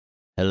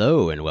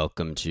Hello and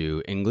welcome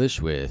to English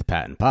with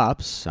Pat and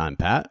Pops. I'm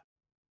Pat.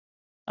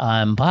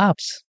 I'm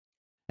Pops.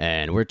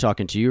 And we're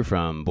talking to you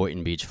from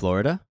Boynton Beach,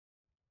 Florida.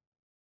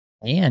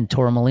 And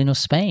Torremolinos,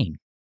 Spain.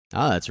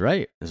 That's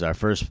right. This is our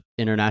first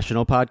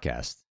international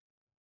podcast.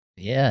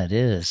 Yeah, it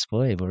is.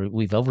 Boy,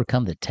 we've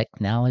overcome the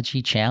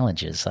technology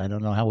challenges. I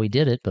don't know how we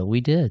did it, but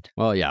we did.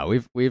 Well, yeah,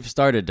 we've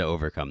started to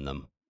overcome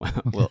them.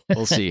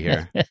 We'll see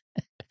here.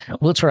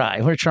 We'll try.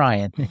 We're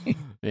trying.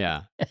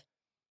 Yeah.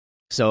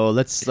 So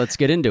let's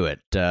get into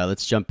it.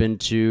 Let's jump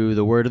into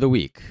the word of the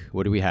week.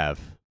 What do we have?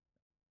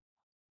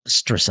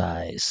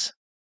 Ostracize.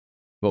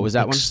 What was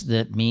that one?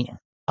 That mean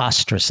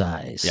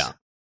ostracize. Yeah.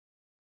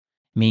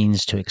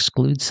 Means to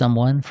exclude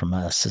someone from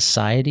a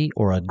society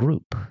or a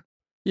group.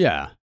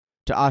 Yeah.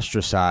 To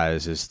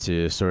ostracize is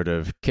to sort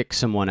of kick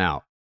someone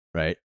out,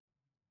 right?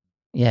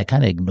 Yeah,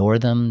 kind of ignore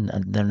them.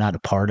 They're not a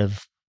part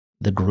of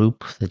the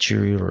group that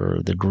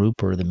or the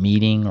group or the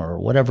meeting or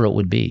whatever it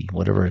would be,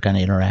 whatever kind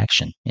of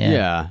interaction.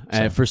 Yeah.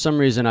 And for some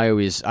reason, I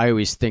always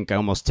think I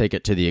almost take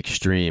it to the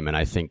extreme, and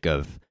I think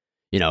of,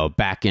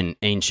 back in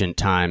ancient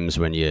times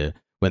when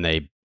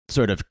they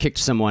sort of kicked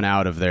someone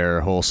out of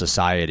their whole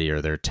society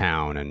or their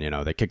town, and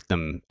they kicked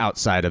them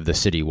outside of the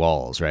city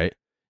walls, right?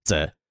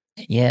 That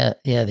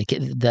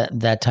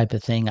type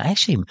of thing. I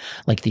actually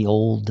like the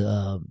old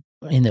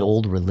in the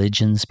old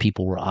religions,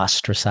 people were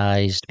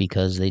ostracized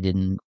because they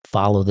didn't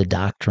follow the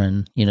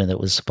doctrine, that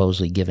was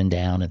supposedly given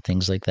down and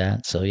things like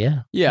that. So yeah.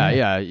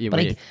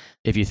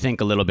 If you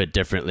think a little bit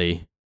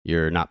differently,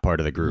 you're not part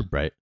of the group,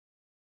 right?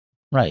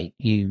 Right.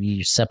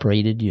 You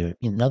separated.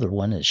 Another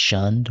one is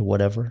shunned,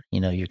 whatever.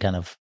 You're kind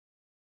of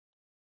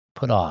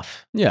put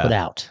off, put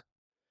out.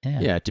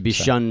 Yeah. To be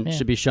shunned,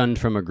 should be shunned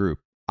from a group,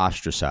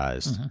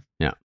 ostracized. Mm-hmm.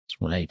 Yeah. That's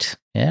right.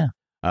 Yeah.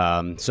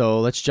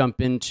 So let's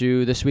jump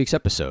into this week's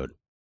episode.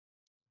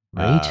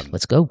 Right.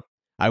 Let's go.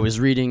 I was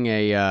reading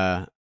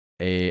an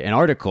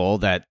article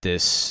that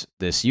this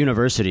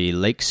university,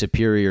 Lake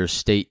Superior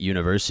State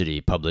University,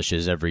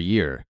 publishes every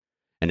year,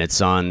 and it's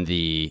on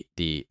they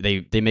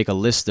make a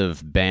list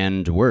of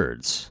banned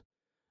words.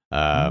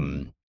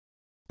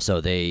 So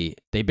they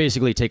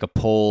basically take a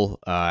poll,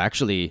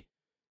 actually,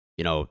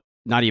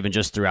 not even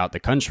just throughout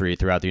the country,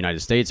 throughout the United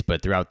States,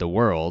 but throughout the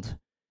world,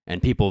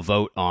 and people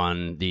vote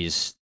on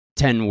these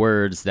 10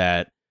 words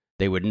that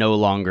they would no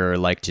longer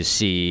like to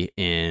see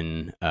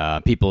in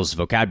people's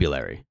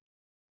vocabulary.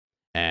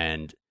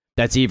 And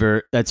that's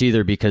either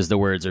because the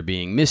words are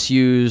being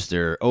misused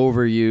or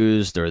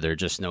overused, or they're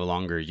just no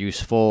longer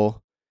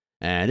useful.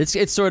 And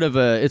it's sort of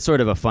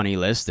a funny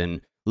list.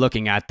 And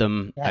looking at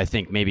them, I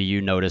think maybe you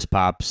notice,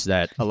 Pops,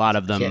 that a lot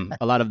of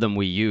them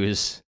we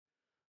use.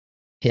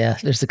 Yeah,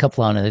 there's a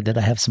couple on it that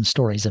I have some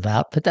stories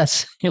about, but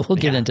we'll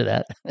get into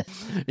that.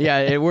 Yeah,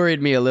 it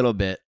worried me a little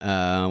bit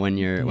when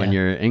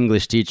your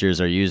English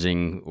teachers are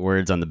using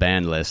words on the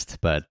banned list.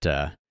 But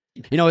the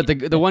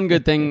one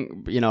good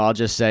thing I'll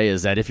just say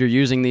is that if you're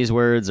using these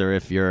words, or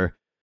if you're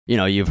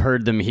you've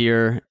heard them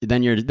here,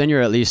 then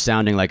you're at least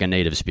sounding like a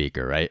native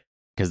speaker, right?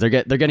 Because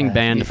they're getting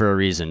banned for a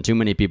reason. Too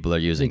many people are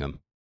using them.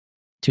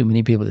 Too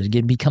many people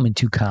are becoming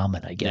too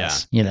common, I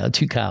guess. Yeah.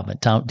 Too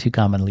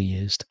commonly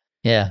used.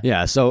 Yeah.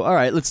 Yeah. So, all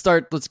right, let's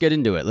get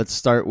into it. Let's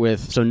start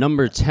with,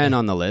 number 10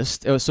 on the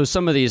list. So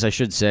some of these, I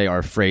should say,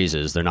 are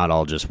phrases. They're not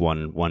all just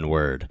one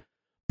word.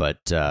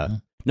 But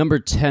number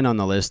 10 on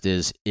the list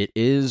is, it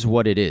is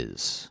what it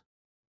is.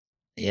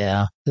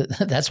 Yeah.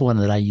 That's one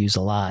that I use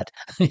a lot.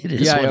 It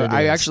is what it is.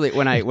 I actually,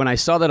 when I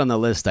saw that on the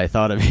list, I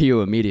thought of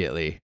you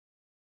immediately.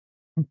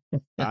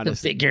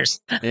 Honestly. Figures.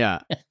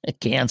 Yeah.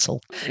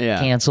 Canceled. Yeah.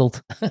 Canceled.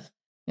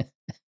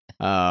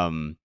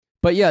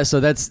 But yeah, so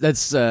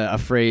that's a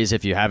phrase.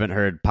 If you haven't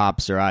heard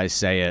Pops or I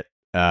say it,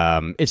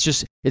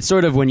 it's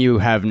sort of when you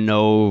have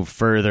no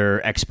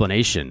further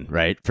explanation,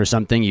 right? For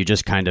something, you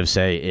just kind of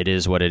say it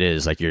is what it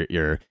is. Like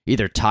you're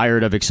either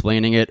tired of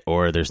explaining it,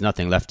 or there's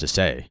nothing left to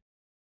say.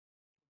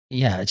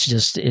 Yeah, it's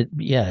just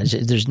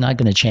there's not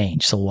going to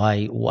change. So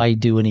why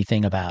do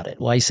anything about it?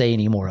 Why say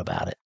any more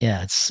about it?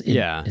 Yeah,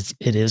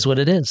 it is what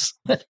it is.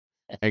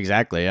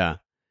 Exactly. Yeah.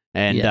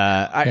 And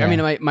I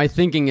mean, my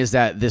thinking is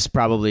that this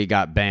probably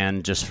got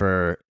banned just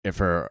for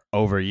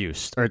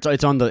overuse, or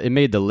it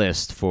made the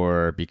list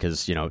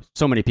because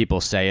so many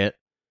people say it,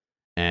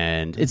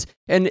 and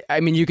I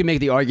mean, you can make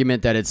the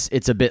argument that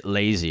it's a bit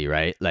lazy,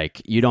 right? Like,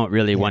 you don't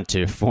really want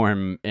to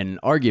form an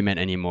argument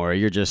anymore.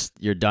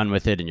 You're done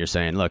with it, and you're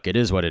saying, look, it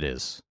is what it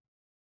is.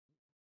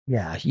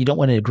 Yeah, you don't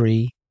want to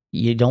agree.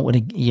 You don't want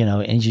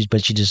to,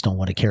 but you just don't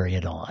want to carry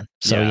it on.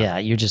 So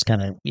you're just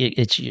kind of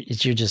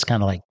you're just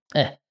kind of like,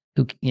 I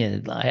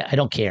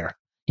don't care.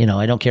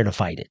 I don't care to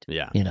fight it.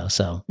 Yeah.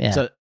 So yeah.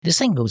 So this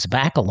thing goes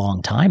back a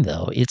long time,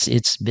 though.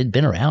 It's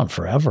been around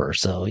forever.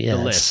 So yeah,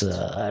 the list.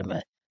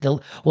 It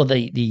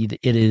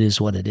is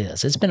what it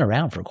is. It's been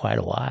around for quite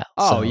a while.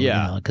 Oh, so,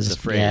 yeah. Because the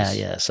phrase.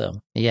 Yeah. So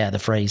yeah, the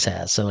phrase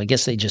has. So I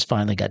guess they just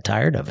finally got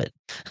tired of it.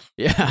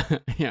 Yeah.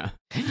 Yeah.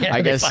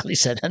 I guess they finally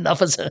said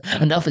enough.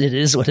 Enough. It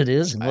is what it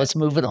is, and let's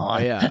move it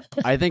on. Yeah.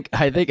 I think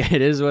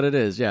it is what it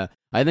is. Yeah.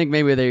 I think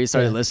maybe they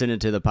started listening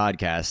to the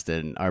podcast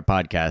and our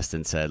podcast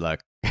and said,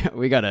 look,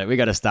 we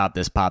gotta stop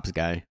this Pops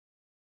guy.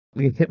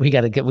 We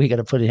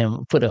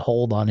gotta put a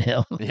hold on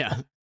him.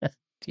 Yeah.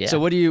 Yeah. So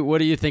what do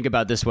you think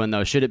about this one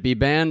though? Should it be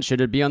banned?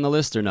 Should it be on the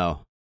list or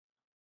no?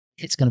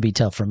 It's going to be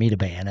tough for me to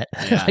ban it.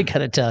 Yeah. I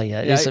gotta tell you,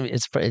 Yeah,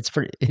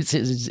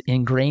 it's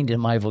ingrained in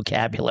my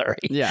vocabulary.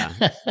 Yeah.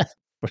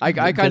 I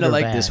kind of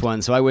like this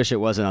one, so I wish it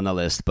wasn't on the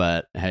list,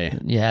 but hey.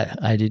 Yeah,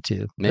 I do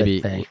too.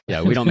 Maybe, hey.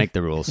 Yeah, we don't make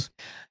the rules.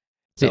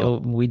 So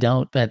we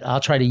don't, but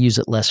I'll try to use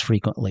it less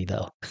frequently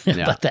though.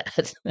 Yeah. About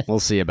that. We'll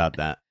see about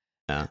that.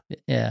 Yeah.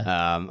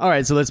 Yeah. All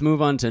right, so let's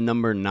move on to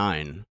number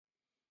 9.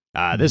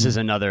 This is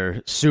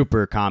another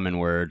super common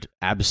word,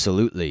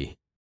 absolutely.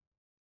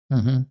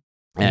 Mm-hmm.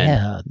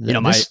 And,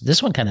 yeah,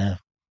 this one kind of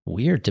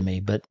weird to me,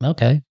 but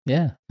okay,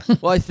 yeah.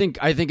 Well, I think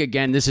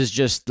again, this is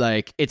just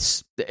like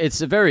it's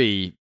a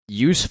very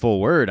useful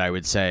word, I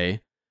would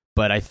say,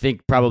 but I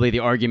think probably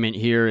the argument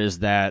here is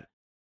that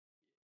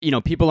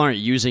people aren't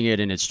using it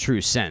in its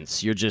true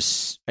sense. You're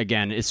just,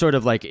 again, it's sort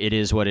of like it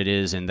is what it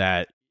is, in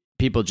that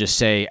people just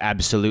say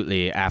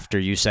absolutely after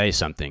you say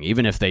something,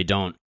 even if they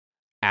don't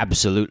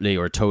absolutely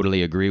or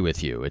totally agree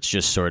with you. It's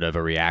just sort of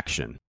a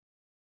reaction.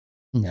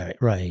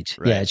 Right.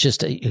 Yeah, it's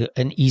just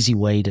an easy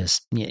way to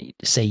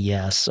say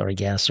yes or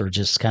yes, or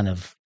just kind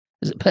of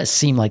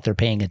seem like they're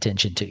paying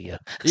attention to you.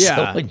 Yeah.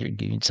 So when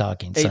you're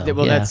talking. So,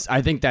 well,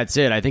 I think that's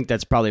it. I think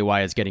that's probably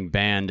why it's getting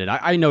banned. And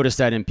I noticed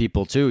that in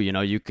people too.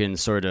 You can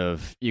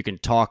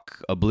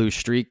talk a blue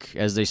streak,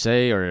 as they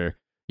say, or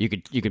you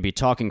could be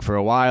talking for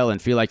a while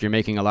and feel like you're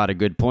making a lot of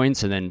good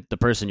points, and then the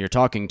person you're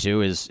talking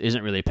to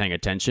isn't really paying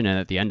attention, and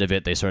at the end of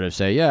it they sort of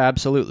say, yeah,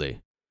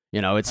 absolutely.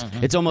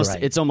 It's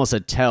almost a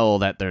tell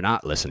that they're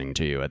not listening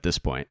to you at this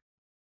point.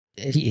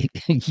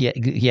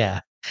 Yeah.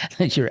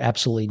 You're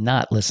absolutely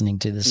not listening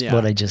to this.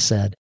 What I just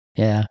said.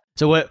 Yeah.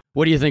 So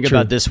what do you think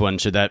about this one?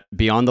 Should that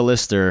be on the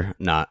list or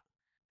not?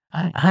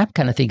 I'm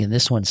kind of thinking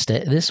this one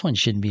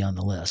shouldn't be on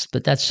the list,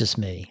 but that's just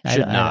me.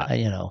 Should not.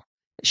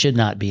 Should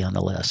not be on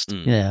the list.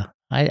 Yeah.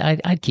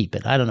 I'd keep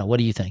it. I don't know. What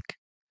do you think?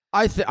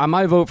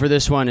 My vote for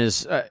this one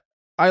is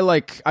I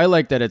like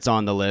that it's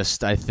on the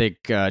list. I think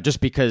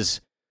just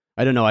because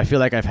I don't know, I feel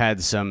like I've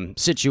had some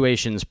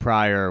situations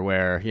prior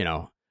where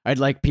I'd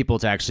like people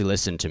to actually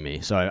listen to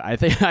me. So I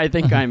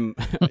think I'm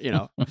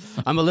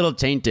I'm a little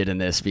tainted in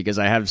this because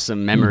I have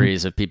some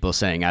memories of people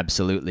saying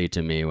absolutely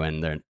to me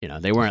when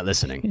they weren't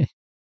listening.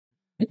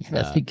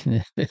 I think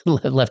it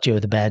left you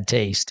with a bad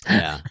taste.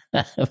 Yeah.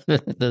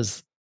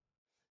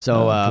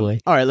 So, all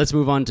right, let's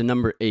move on to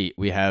number 8.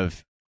 We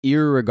have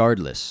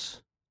irregardless.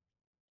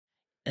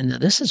 And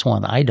this is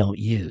one I don't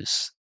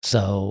use.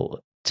 So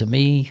to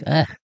me,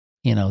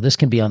 this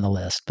can be on the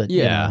list. But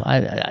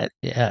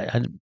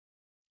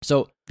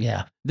So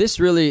this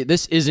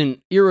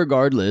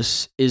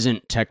irregardless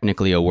isn't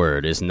technically a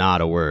word. Is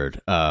not a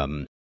word.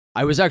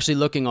 I was actually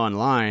looking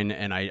online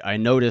and I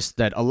noticed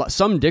that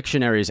some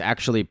dictionaries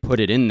actually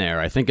put it in there.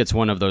 I think it's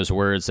one of those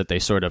words that they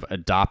sort of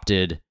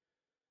adopted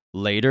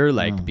later,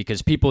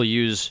 because people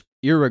use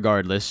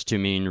irregardless to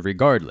mean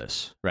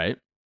regardless, right?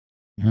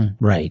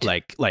 Right.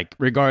 Like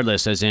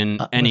regardless as in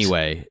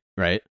anyway,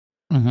 right?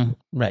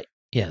 Right.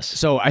 Yes.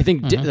 So I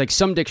think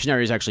some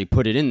dictionaries actually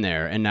put it in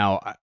there, and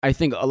now I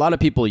think a lot of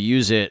people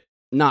use it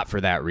not for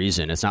that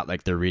reason. It's not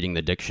like they're reading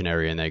the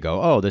dictionary and they go,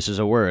 "Oh, this is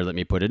a word, let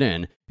me put it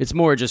in." It's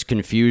more just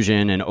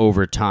confusion, and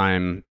over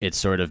time it's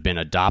sort of been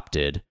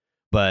adopted.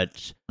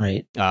 But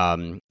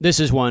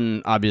this is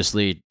one,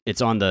 obviously, it's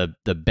on the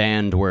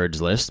banned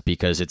words list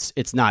because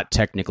it's not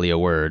technically a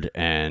word,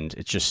 and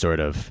it's just sort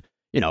of,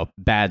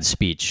 bad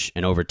speech,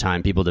 and over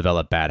time people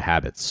develop bad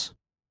habits.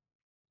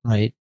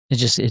 Right. It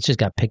just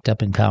got picked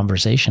up in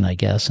conversation, I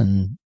guess,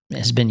 and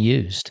has been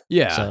used.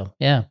 Yeah. So,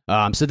 yeah.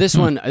 So this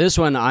one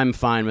I'm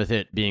fine with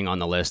it being on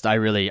the list. I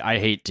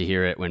hate to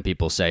hear it when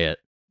people say it.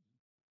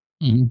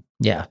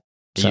 Yeah.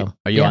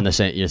 Are you on the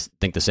same? You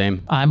think the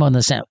same? I'm on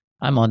the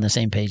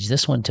same page.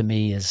 This one to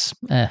me is,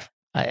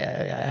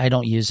 I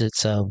don't use it,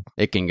 so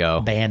it can go.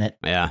 Ban it.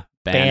 Yeah,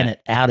 ban it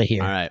out of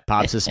here. All right,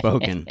 Pops has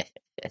spoken.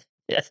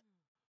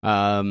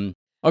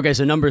 Okay,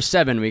 so number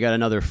 7, we got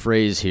another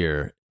phrase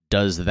here.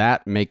 Does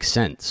that make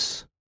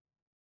sense?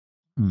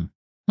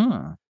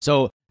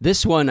 So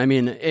this one, I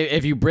mean,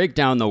 if you break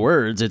down the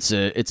words, it's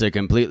a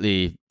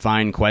completely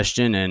fine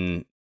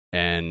question,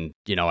 and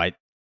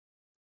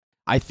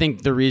I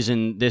think the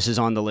reason this is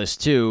on the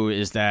list too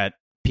is that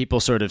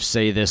people sort of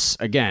say this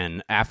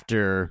again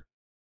after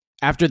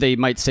they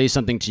might say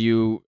something to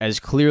you as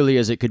clearly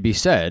as it could be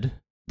said.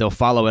 They'll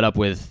follow it up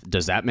with,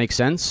 "Does that make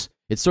sense?"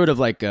 It's sort of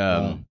like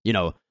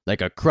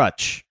like a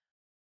crutch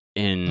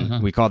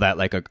we call that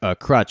like a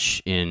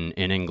crutch in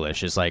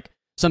English. It's like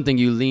something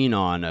you lean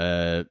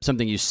on,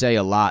 something you say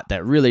a lot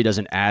that really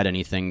doesn't add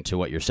anything to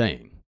what you're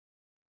saying.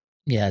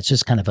 Yeah, it's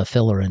just kind of a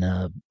filler in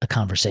a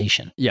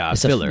conversation. Yeah,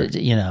 it's a filler.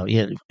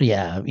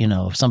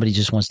 If somebody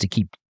just wants to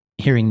keep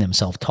hearing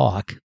themselves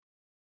talk,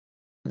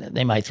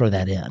 they might throw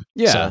that in.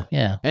 Yeah. So,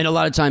 yeah. And a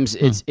lot of times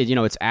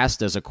it's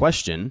asked as a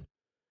question.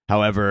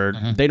 However,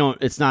 you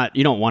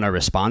don't want a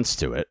response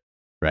to it,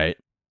 right?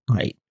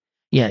 Right.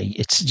 yeah,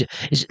 it's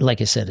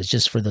like I said, it's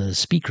just for the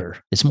speaker.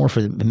 It's more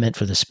meant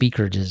for the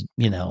speaker to,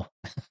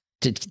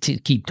 to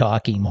keep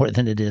talking more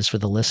than it is for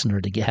the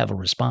listener to have a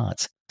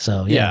response.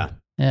 So yeah,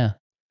 yeah.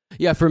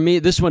 Yeah, for me,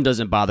 this one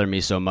doesn't bother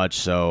me so much.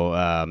 So,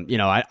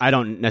 I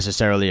don't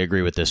necessarily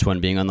agree with this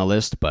one being on the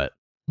list, but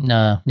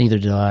No, neither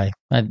do I.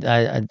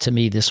 To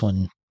me, this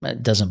one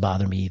doesn't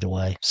bother me either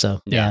way. So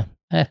yeah,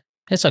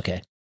 it's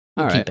okay.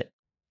 We'll keep it.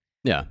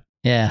 Yeah.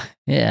 Yeah,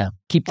 yeah.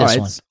 Keep this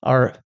one.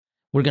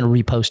 We're going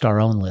to repost our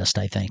own list,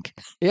 I think.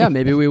 Yeah,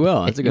 maybe we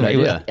will. That's a good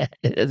idea.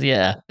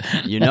 Yeah.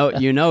 You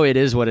know, it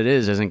is what it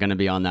is isn't going to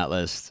be on that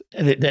list.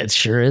 That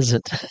sure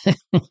isn't.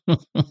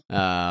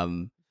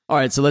 All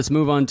right, so let's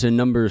move on to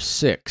number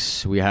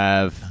 6. We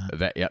have,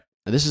 yep.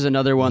 This is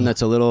another one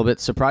that's a little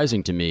bit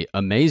surprising to me.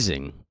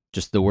 Amazing.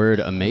 Just the word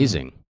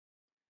amazing.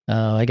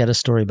 Oh, I got a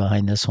story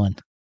behind this one.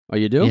 Oh,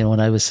 you do? I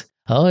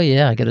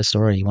got a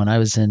story. When I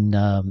was in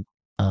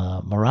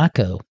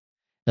Morocco,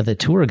 the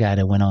tour guide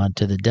I went on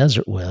to the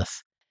desert with,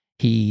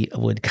 he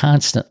would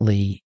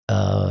constantly,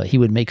 he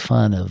would make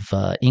fun of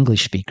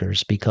English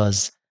speakers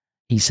because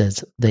he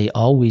says they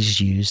always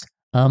used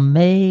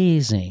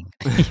amazing.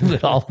 He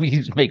would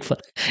always make fun.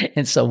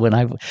 And so when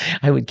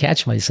I would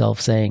catch myself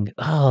saying,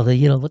 oh,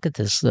 look at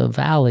this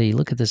valley,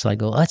 look at this. I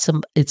go, it's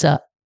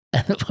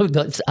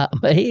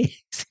amazing.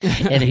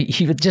 And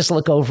he would just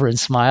look over and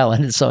smile.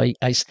 And so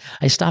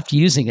I stopped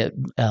using it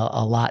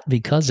a lot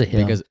because of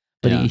him.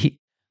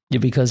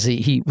 Because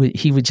he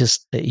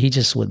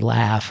just would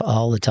laugh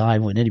all the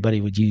time when anybody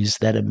would use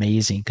that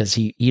amazing, because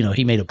he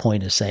made a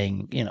point of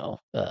saying,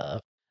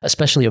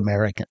 especially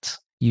Americans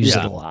use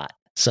it a lot.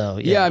 So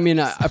yeah, I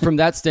mean, from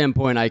that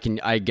standpoint,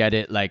 I get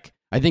it. Like,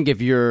 I think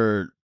if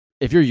you're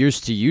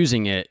used to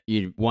using it,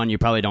 you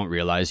probably don't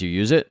realize you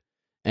use it,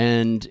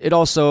 and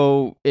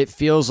it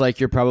feels like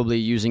you're probably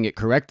using it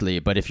correctly.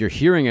 But if you're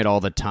hearing it all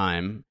the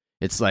time,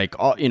 it's like,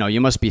 you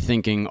must be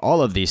thinking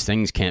all of these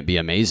things can't be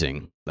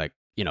amazing, like,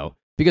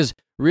 because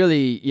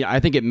really, I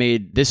think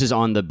this is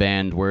on the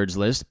banned words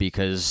list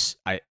because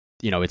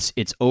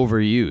it's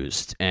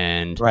overused,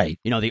 and right.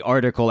 The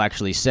article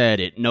actually said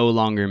it no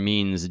longer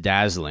means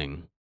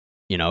dazzling.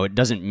 It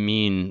doesn't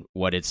mean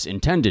what it's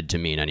intended to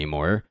mean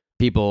anymore.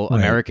 People, right.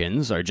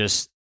 Americans, are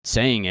just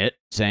saying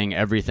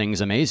everything's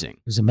amazing.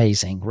 It was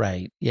amazing,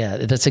 right? Yeah,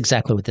 that's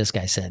exactly what this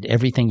guy said.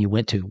 Everything you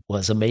went to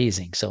was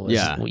amazing. So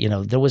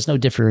there was no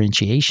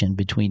differentiation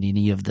between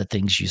any of the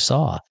things you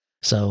saw.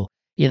 So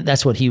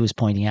that's what he was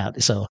pointing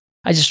out. So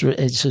it's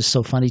just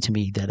so funny to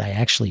me that I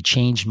actually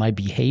changed my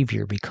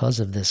behavior because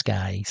of this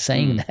guy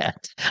saying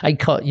that. I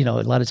caught, a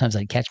lot of times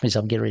I catch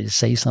myself getting ready to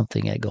say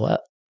something. I go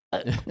up.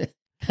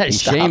 He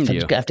shamed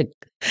you.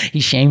 He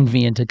shamed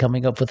me into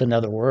coming up with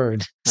another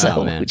word.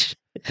 So, man.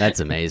 That's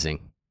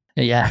amazing.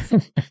 Yeah.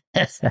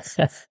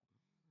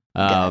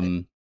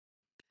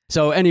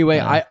 So anyway,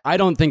 I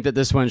don't think that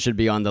this one should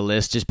be on the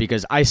list just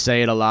because I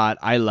say it a lot.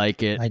 I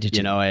like it. I do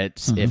too.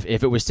 It's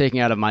if it was taken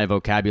out of my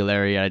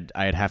vocabulary,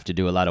 I'd have to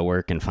do a lot of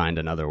work and find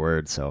another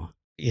word. So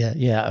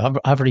yeah.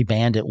 I've already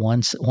banned it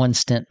one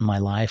stint in my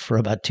life for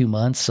about 2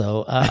 months.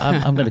 So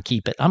I'm going to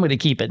keep it. I'm going to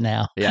keep it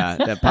now. Yeah,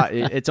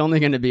 it's only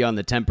going to be on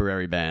the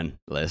temporary ban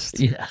list.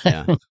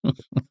 Yeah.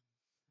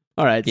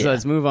 All right, so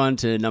let's move on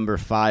to number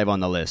 5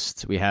 on the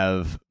list. We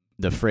have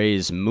the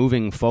phrase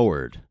 "moving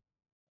forward."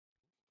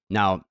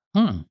 Now.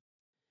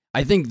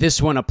 I think this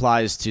one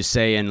applies to,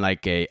 say, in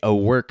like a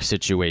work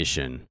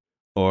situation,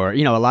 or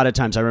a lot of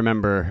times I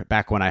remember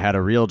back when I had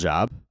a real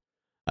job,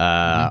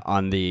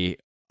 on the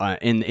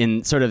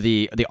in sort of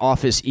the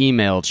office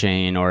email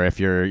chain, or if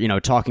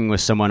you're talking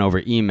with someone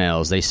over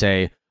emails, they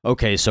say,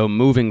 okay, so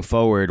moving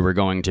forward we're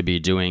going to be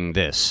doing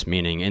this,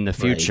 meaning in the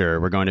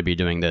future we're going to be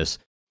doing this.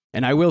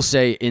 And I will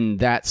say, in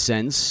that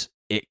sense,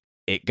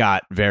 it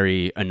got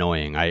very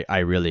annoying. I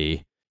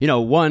really.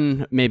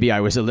 One, maybe I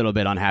was a little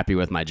bit unhappy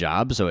with my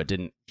job, so it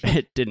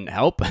didn't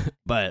help.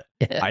 But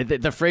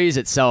the phrase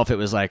itself, it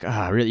was like,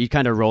 really, you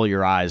kind of roll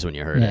your eyes when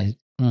you heard it.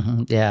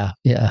 Mm-hmm. Yeah,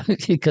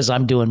 because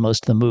I'm doing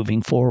most of the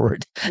moving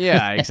forward.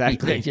 Yeah,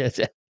 exactly.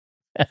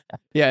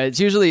 Yeah, it's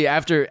usually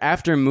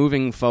after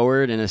moving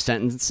forward in a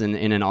sentence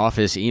in an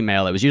office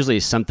email, it was usually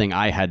something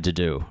I had to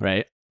do,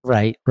 right?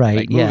 Right.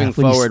 Like, moving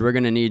forward, we're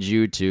going to need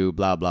you to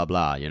blah, blah,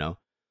 blah,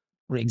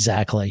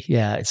 Exactly.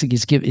 Yeah,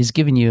 it's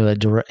giving you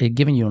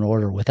an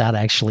order without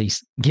actually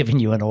giving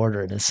you an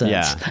order in a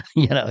sense.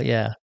 Yeah.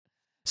 Yeah.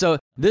 So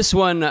this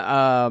one,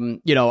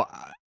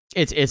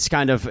 it's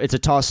a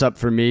toss up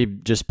for me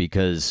just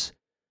because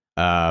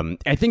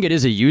I think it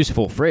is a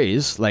useful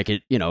phrase. Like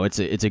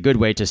it's a good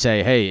way to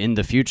say, hey, in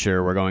the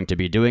future we're going to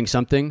be doing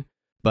something.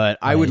 But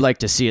I would like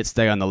to see it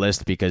stay on the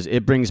list because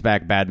it brings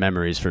back bad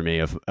memories for me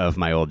of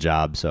my old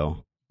job.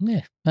 So.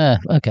 Yeah.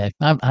 Okay.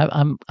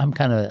 I'm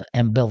kind of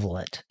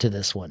ambivalent to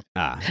this one.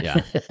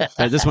 Yeah.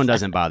 But this one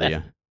doesn't bother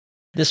you.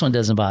 This one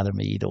doesn't bother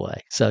me either way.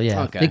 So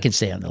yeah, it can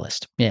stay on the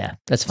list. Yeah,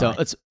 that's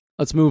fine. So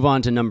let's move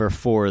on to number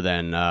 4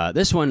 then.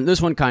 This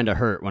one kind of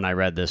hurt when I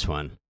read this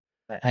one.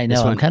 I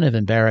know. I'm kind of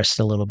embarrassed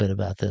a little bit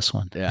about this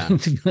one. Yeah.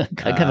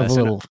 Kind of a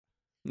little.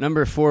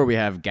 Number 4, we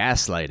have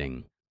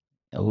gaslighting.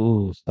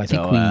 Oh, I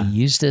think So we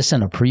used this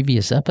in a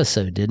previous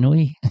episode, didn't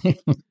we?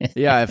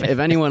 yeah, if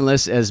anyone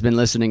has been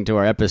listening to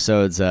our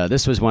episodes,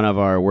 this was one of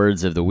our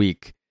words of the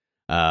week.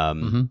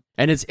 And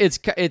it's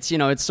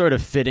it's sort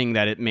of fitting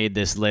that it made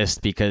this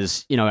list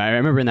because I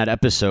remember in that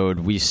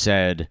episode we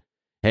said,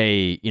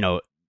 hey,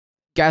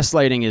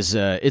 gaslighting is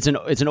it's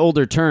an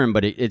older term,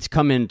 but it's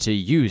come into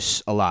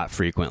use a lot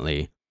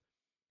frequently.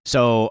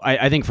 So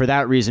I think for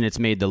that reason it's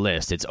made the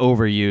list. It's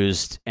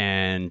overused,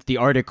 and the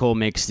article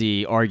makes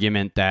the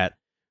argument that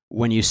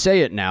when you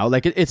say it now,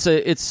 like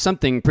it's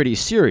something pretty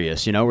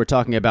serious. We're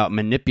talking about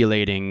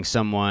manipulating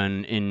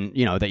someone in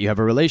that you have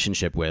a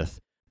relationship with,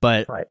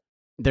 but Right.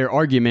 Their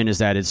argument is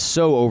that it's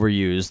so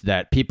overused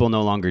that people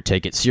no longer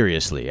take it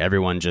seriously.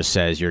 Everyone just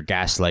says you're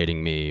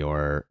gaslighting me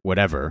or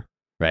whatever,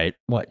 right?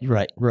 What?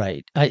 Right.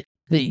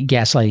 The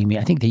gaslighting me.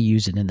 I think they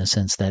use it in the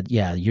sense that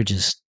you're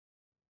just.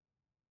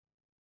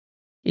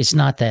 It's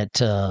not that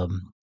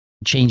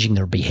changing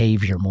their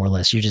behavior more or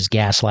less. You're just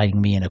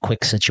gaslighting me in a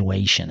quick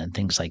situation and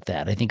things like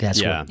that. I think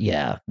that's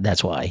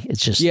that's why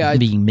it's just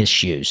being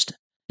misused.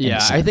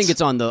 Yeah, I think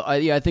it's on the.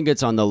 I think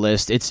it's on the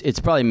list. It's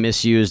probably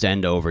misused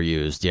and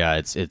overused. Yeah,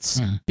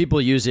 it's people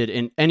use it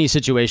in any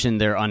situation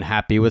they're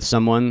unhappy with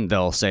someone.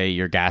 They'll say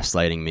you're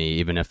gaslighting me,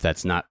 even if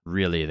that's not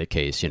really the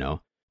case.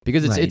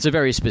 Because it's a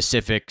very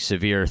specific,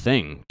 severe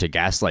thing to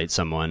gaslight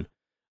someone.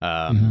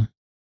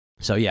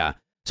 So yeah.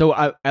 So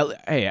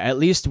hey, at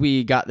least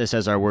we got this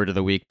as our word of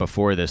the week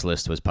before this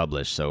list was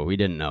published, so we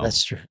didn't know.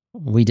 That's true.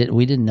 We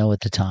didn't know at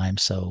the time,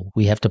 so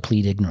we have to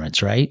plead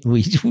ignorance, right?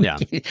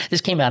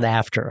 This came out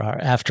after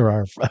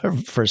our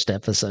first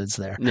episodes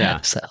there.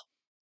 Yeah. So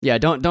yeah,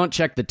 don't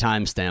check the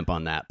timestamp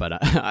on that, but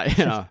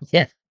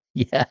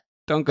yeah.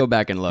 Don't go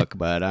back and look,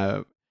 but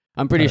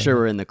I'm pretty sure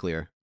we're in the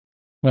clear.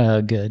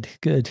 Good.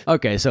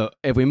 Okay, so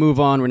if we move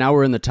on,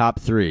 we're in the top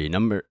 3.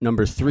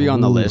 Number 3 on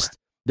the list.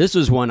 This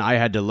was one I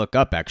had to look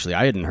up, actually.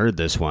 I hadn't heard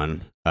this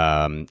one.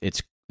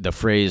 It's the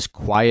phrase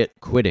quiet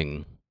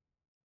quitting.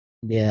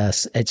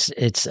 Yes,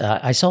 it's.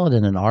 I saw it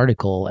in an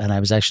article, and I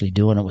was actually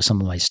doing it with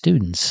some of my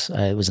students.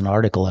 It was an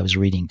article I was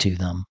reading to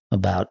them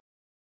about,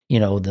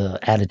 the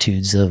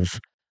attitudes of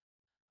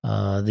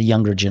the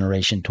younger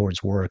generation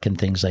towards work and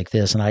things like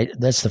this. And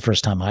that's the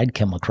first time I'd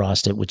come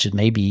across it, which is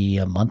maybe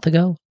a month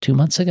ago, 2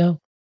 months ago.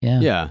 Yeah.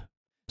 Yeah.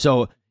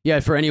 So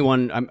yeah, for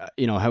anyone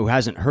who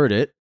hasn't heard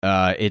it.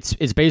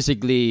 It's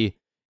basically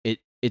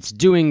it's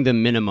doing the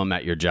minimum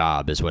at your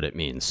job is what it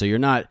means. So you're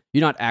not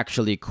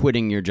actually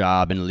quitting your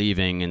job and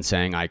leaving and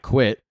saying I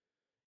quit.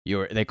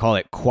 They call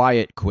it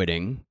quiet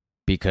quitting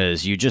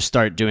because you just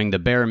start doing the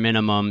bare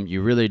minimum.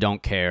 You really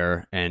don't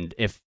care, and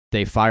if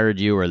they fired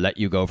you or let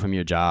you go from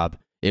your job,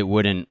 it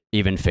wouldn't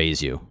even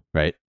faze you,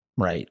 right?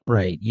 Right.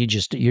 You're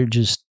just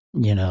doing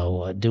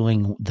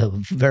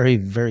the very,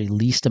 very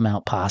least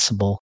amount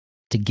possible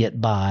to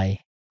get by.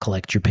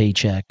 Collect your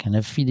paycheck, and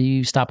if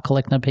you stop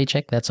collecting a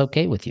paycheck, that's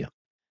okay with you.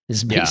 This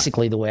is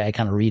basically the way I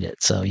kind of read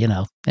it. So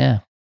yeah.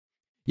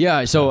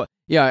 So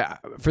yeah,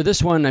 for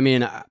this one, I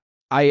mean,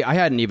 I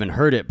hadn't even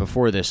heard it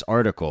before this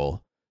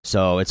article,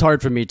 so it's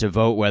hard for me to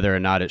vote whether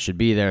or not it should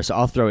be there. So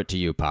I'll throw it to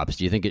you, Pops.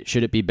 Do you think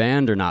should it be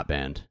banned or not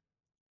banned?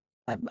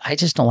 I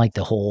just don't like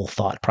the whole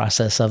thought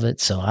process of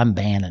it, so I'm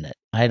banning it.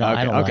 I don't.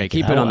 Okay, like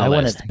keep it on the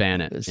list.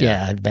 Ban it.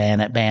 Yeah, ban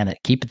it.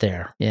 Keep it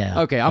there.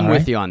 Yeah. Okay, I'm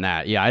with you on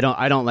that. Yeah, I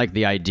don't like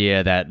the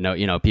idea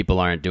that people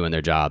aren't doing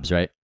their jobs,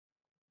 right?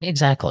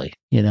 Exactly.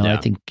 I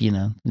think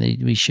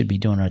we should be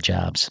doing our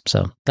jobs.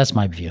 So that's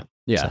my view.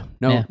 Yeah.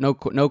 So,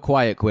 no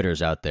quiet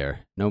quitters out there.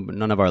 No,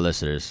 none of our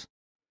listeners.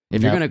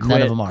 If you're gonna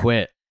quit,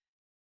 quit.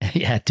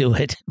 Yeah, do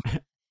it.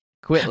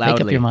 Quit loudly.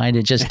 Make up your mind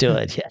and just do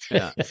it.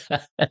 Yeah.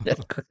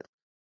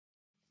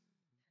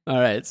 All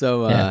right,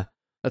 so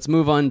let's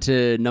move on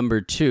to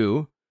number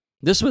 2.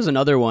 This was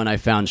another one I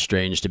found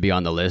strange to be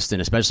on the list, and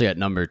especially at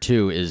number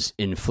 2 is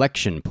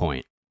inflection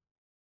point.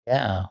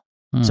 Yeah.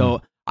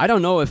 So I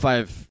don't know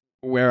if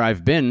where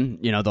I've been,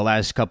 the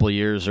last couple of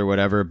years or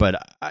whatever,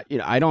 but I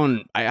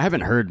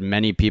haven't heard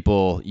many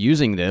people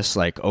using this,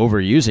 like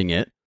overusing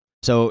it.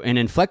 So an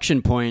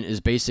inflection point is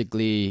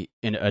basically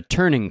a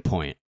turning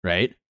point,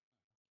 right?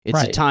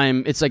 It's a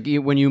time. It's like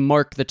when you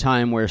mark the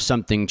time where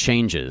something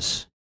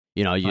changes.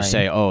 You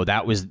say, "Oh,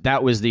 that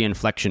was the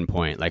inflection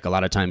point." Like a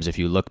lot of times, if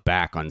you look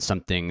back on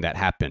something that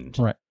happened,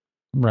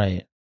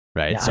 right.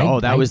 Yeah, so,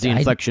 that was the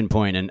inflection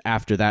point, and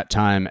after that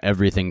time,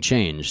 everything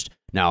changed.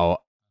 Now,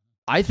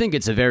 I think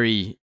it's a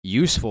very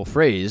useful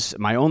phrase.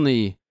 My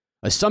only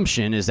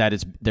assumption is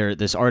that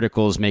this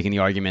article is making the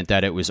argument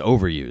that it was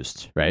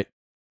overused, right?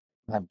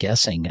 I'm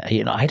guessing.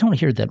 I don't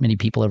hear that many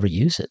people ever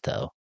use it,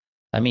 though.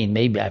 I mean,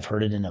 maybe I've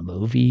heard it in a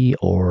movie,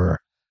 but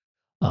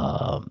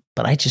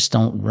I just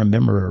don't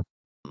remember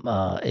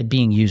it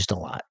being used a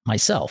lot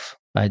myself.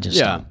 I just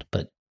don't.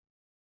 But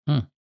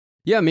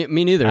yeah, me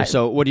neither.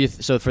 So what do you?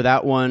 So for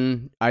that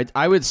one,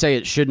 I would say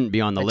it shouldn't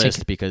be on the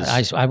list because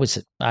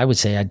I would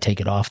say I'd take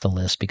it off the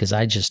list because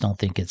I just don't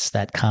think it's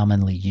that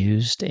commonly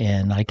used,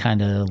 and I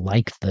kind of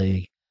like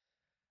the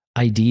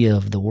idea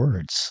of the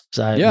words.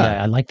 So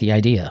I like the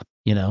idea.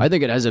 You know? I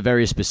think it has a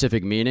very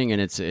specific meaning,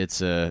 and it's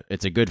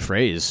a good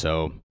phrase.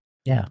 So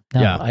Yeah.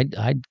 No,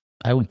 yeah.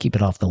 I would keep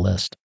it off the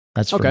list.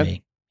 That's for Okay.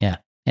 me. Yeah.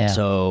 Yeah.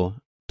 So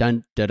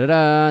dun da da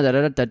da da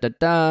da da da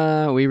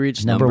da. We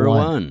reached number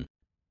one.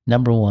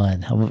 Number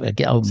one.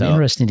 I'm So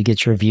interested to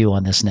get your view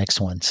on this next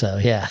one. So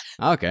yeah.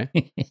 okay.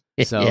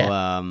 So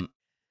Yeah.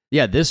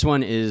 yeah, this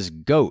one is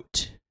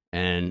GOAT,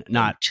 and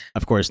not,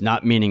 of course,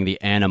 not meaning the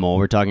animal.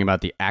 We're talking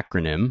about the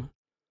acronym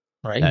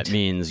Right. that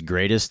means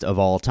greatest of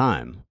all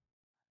time.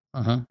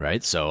 Uh-huh.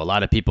 Right. So a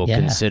lot of people Yeah.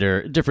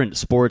 consider different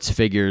sports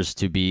figures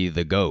to be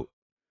the GOAT.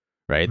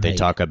 Right. They Right.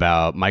 talk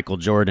about Michael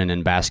Jordan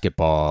in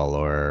basketball,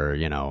 or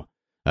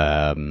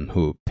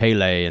who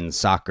Pele in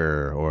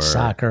soccer, or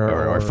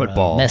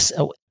football. Messi.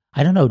 Oh,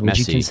 I don't know. Would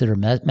you Messi. consider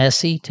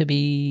Messi to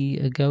be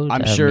a GOAT?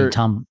 I'm sure.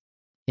 Tom.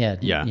 Yeah.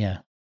 Yeah. Yeah.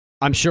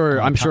 I'm sure.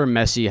 I'm Tom, sure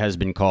Messi has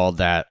been called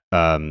that,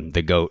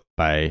 the GOAT,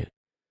 by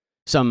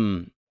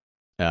some,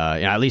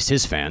 at least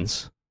his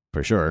fans,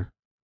 for sure.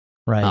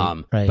 Right.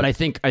 Right. But I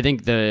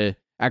think the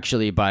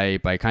actually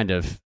by kind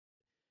of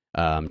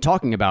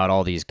talking about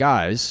all these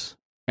guys,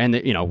 and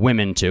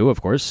women too,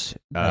 of course.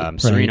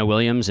 Serena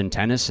Williams in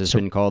tennis has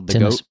been called the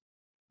GOAT.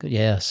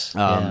 Yes.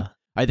 Yeah.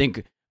 I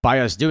think by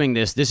us doing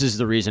this is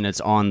the reason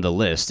it's on the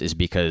list, is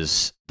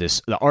because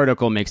the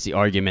article makes the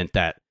argument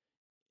that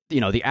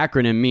the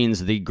acronym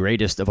means the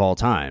greatest of all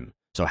time.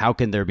 So how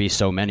can there be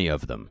so many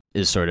of them?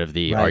 Is sort of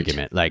the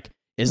argument. Like,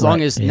 as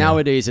long as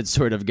nowadays it's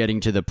sort of getting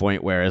to the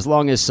point where as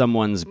long as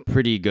someone's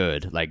pretty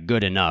good, like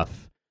good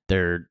enough,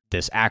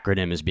 this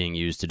acronym is being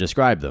used to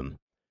describe them.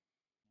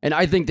 And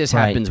I think this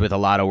happens with a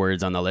lot of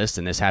words on the list,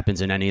 and this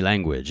happens in any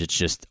language. It's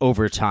just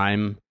over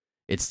time,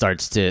 it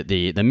starts to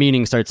the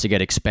meaning starts to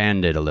get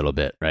expanded a little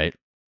bit, right?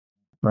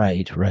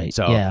 Right.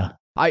 So yeah,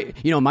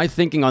 my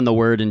thinking on the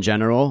word in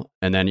general,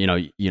 and then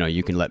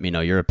you can let me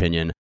know your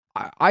opinion.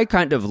 I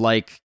kind of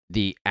like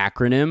the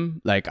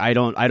acronym. Like, I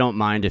don't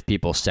mind if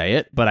people say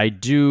it, but I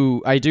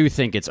do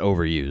think it's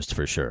overused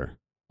for sure.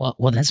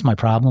 Well, that's my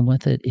problem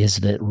with it, is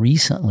that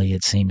recently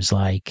it seems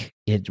like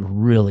it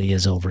really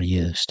is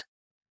overused.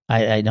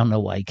 I don't know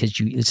why, because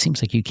it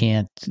seems like you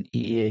can't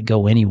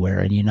go anywhere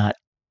and you're not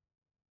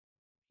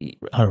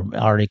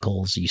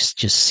articles. You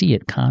just see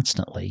it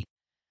constantly,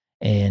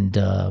 and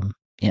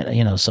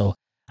so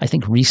I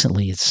think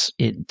recently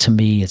to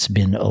me it's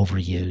been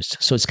overused.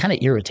 So it's kind of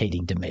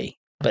irritating to me.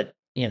 But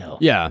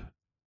yeah.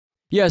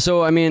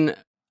 So I mean,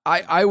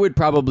 I would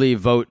probably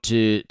vote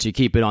to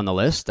keep it on the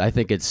list. I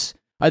think it's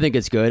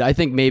good. I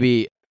think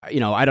maybe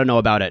I don't know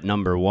about at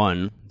number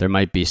one. There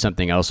might be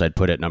something else I'd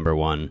put at number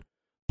one.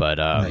 But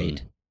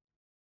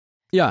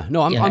yeah,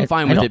 no, I'm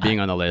fine with it being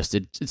on the list.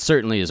 It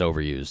certainly is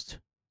overused.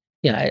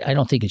 Yeah, I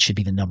don't think it should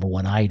be the number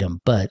one item,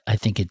 but I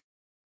think it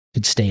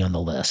could stay on the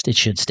list. It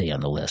should stay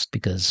on the list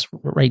because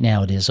right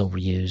now it is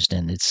overused,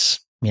 and it's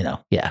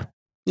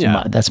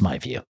that's my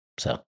view.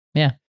 So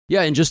yeah,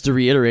 and just to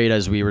reiterate,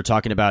 as we were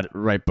talking about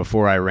right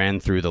before I ran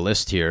through the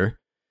list here,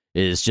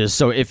 is just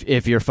so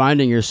if you're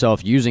finding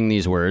yourself using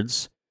these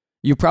words,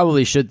 you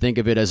probably should think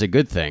of it as a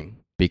good thing.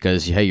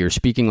 Because, hey, you're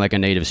speaking like a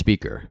native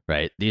speaker,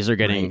 right? These are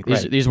getting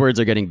these words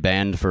are getting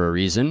banned for a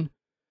reason,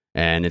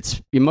 and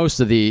it's most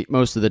of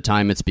the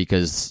time it's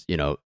because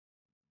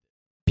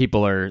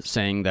people are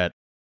saying that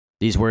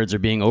these words are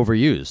being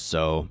overused.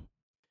 So,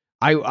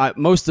 I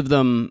most of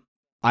them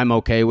I'm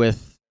okay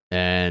with,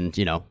 and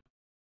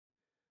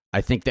I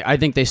think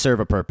they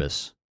serve a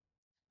purpose.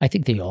 I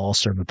think they all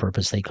serve a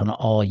purpose. They can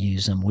all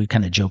use them. We're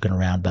kind of joking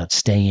around about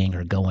staying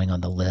or going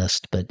on the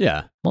list, but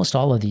most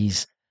all of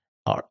these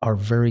are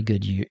very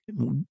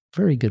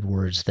good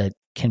words that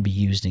can be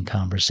used in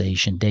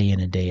conversation day in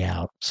and day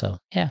out. So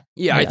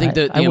I think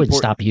that I wouldn't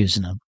stop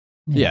using them.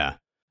 Yeah.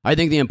 I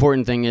think the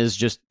important thing is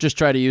just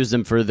try to use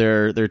them for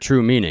their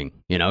true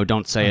meaning.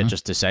 Don't say it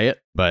just to say it.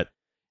 But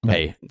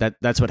hey,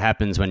 that's what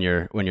happens when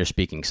you're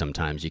speaking.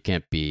 Sometimes you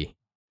can't be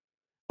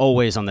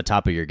always on the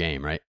top of your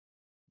game, right?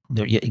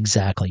 Yeah,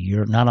 exactly.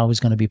 You're not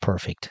always going to be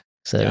perfect.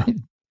 So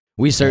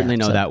we certainly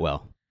know that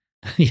well.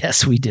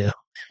 Yes, we do.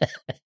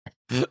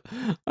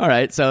 All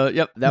right. So,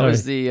 that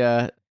was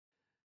the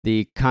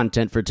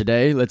content for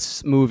today.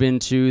 Let's move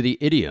into the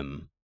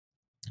idiom.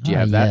 Do you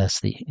have that?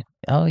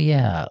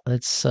 Yes.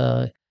 Let's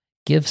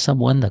give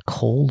someone the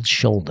cold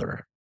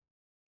shoulder.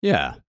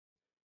 Yeah.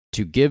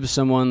 To give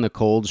someone the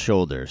cold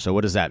shoulder. So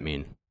what does that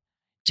mean?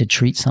 To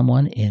treat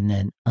someone in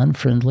an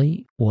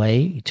unfriendly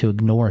way, to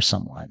ignore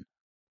someone.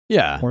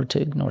 Yeah. Or to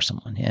ignore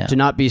someone, To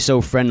not be so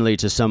friendly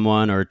to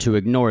someone or to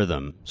ignore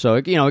them. So,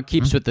 it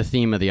keeps with the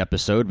theme of the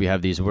episode. We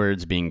have these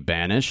words being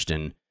banished,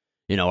 and,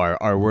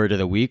 our word of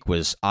the week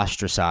was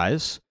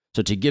ostracize.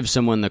 So to give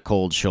someone the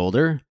cold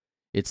shoulder,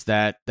 it's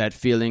that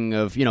feeling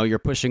of, you're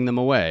pushing them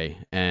away,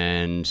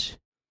 and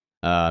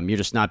you're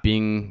just not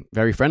being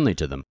very friendly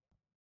to them.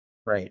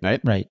 Right.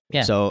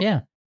 Yeah. So,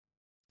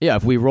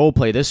 if we role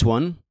play this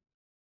one,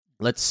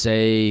 let's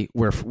say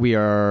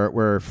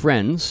we're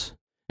friends,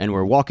 and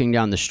we're walking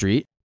down the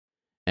street,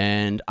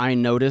 and I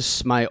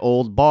notice my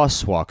old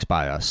boss walks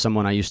by us,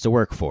 someone I used to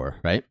work for,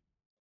 right?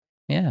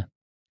 Yeah.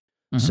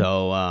 Mhm.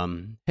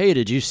 So, hey,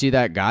 did you see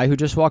that guy who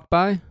just walked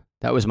by?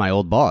 That was my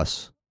old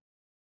boss.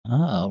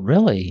 Oh,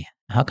 really?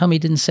 How come he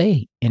didn't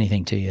say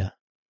anything to you?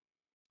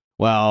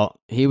 Well,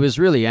 he was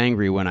really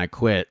angry when I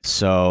quit,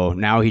 so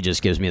now he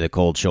just gives me the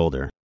cold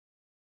shoulder.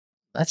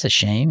 That's a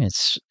shame.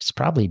 It's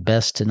probably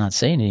best to not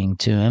say anything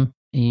to him.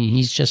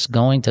 He's just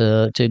going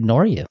to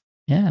ignore you.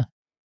 Yeah.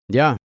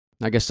 Yeah,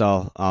 I guess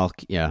I'll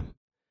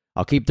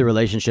keep the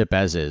relationship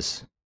as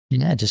is.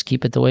 Yeah, just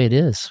keep it the way it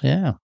is.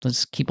 Yeah.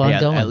 Let's keep Hey, on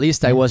at going.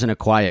 least I Yeah. wasn't a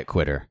quiet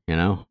quitter, you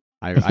know?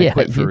 I Yeah,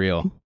 quit for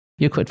real.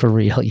 you quit for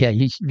real. Yeah,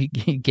 you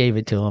gave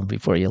it to him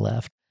before you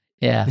left.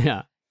 Yeah.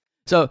 Yeah.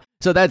 So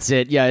that's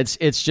it. Yeah,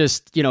 it's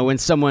just, when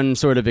someone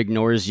sort of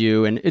ignores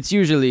you, and it's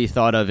usually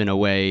thought of in a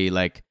way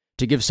like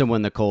to give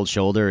someone the cold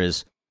shoulder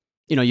is,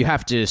 you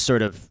have to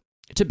sort of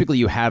typically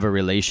you have a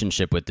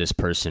relationship with this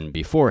person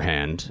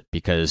beforehand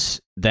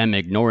because them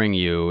ignoring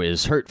you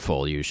is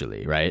hurtful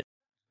usually, right?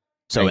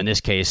 So in Right.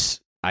 this case,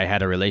 I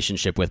had a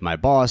relationship with my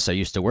boss. I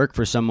used to work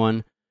for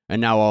someone,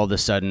 and now all of a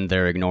sudden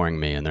they're ignoring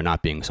me and they're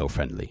not being so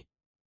friendly.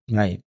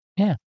 Right.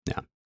 Yeah. Yeah.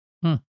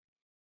 Hmm.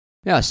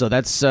 Yeah, so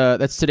that's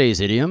today's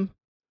idiom.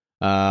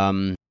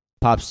 Um,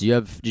 Pops,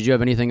 did you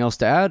have anything else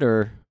to add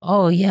or?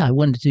 Oh, yeah. I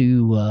wanted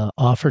to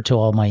offer to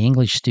all my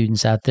English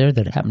students out there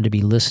that happen to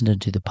be listening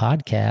to the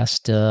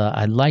podcast.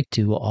 I'd like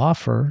to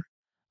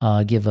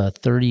give a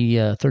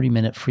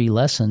 30-minute free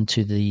lesson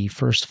to the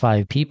first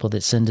 5 people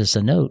that send us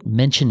a note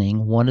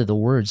mentioning one of the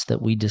words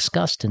that we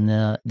discussed in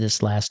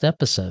this last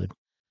episode.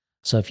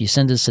 So if you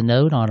send us a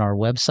note on our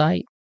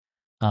website,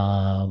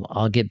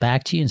 I'll get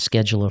back to you and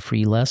schedule a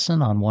free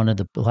lesson on one of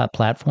the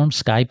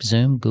platforms: Skype,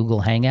 Zoom,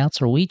 Google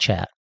Hangouts, or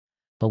WeChat.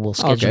 But we'll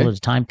schedule Okay. at a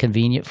time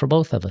convenient for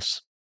both of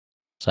us.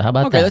 So how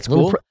about Okay, that? that's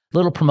cool.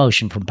 Little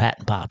promotion from Pat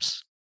and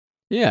Pops.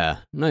 Yeah,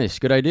 nice.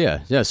 Good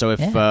idea. Yeah, so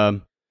Yeah.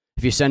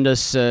 if you send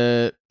us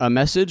a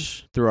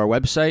message through our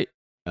website,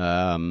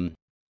 um,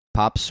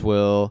 Pops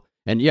will,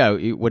 and yeah,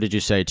 what did you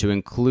say? To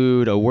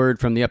include a word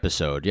from the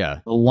episode. Yeah.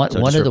 One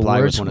So one just of the reply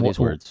with words one of these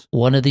words.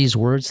 one of these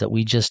words that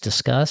we just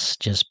discussed,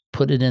 just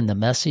put it in the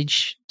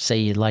message. Say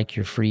you'd like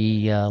your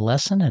free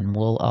lesson, and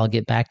I'll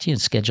get back to you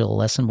and schedule a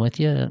lesson with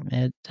you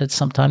at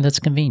some time that's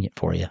convenient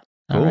for you.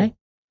 All right.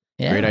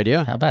 Cool. Great Yeah.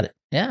 idea. How about it?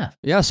 Yeah.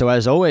 Yeah, so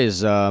as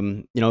always,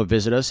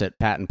 visit us at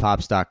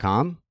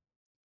patandpops.com.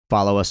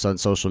 Follow us on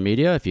social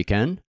media if you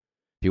can,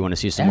 if you want to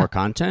see some Yeah. more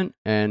content,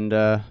 and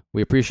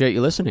we appreciate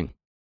you listening.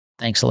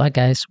 Thanks a lot,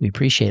 guys. We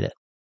appreciate it.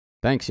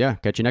 Thanks. Yeah,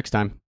 catch you next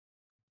time.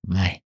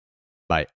 Bye. Bye.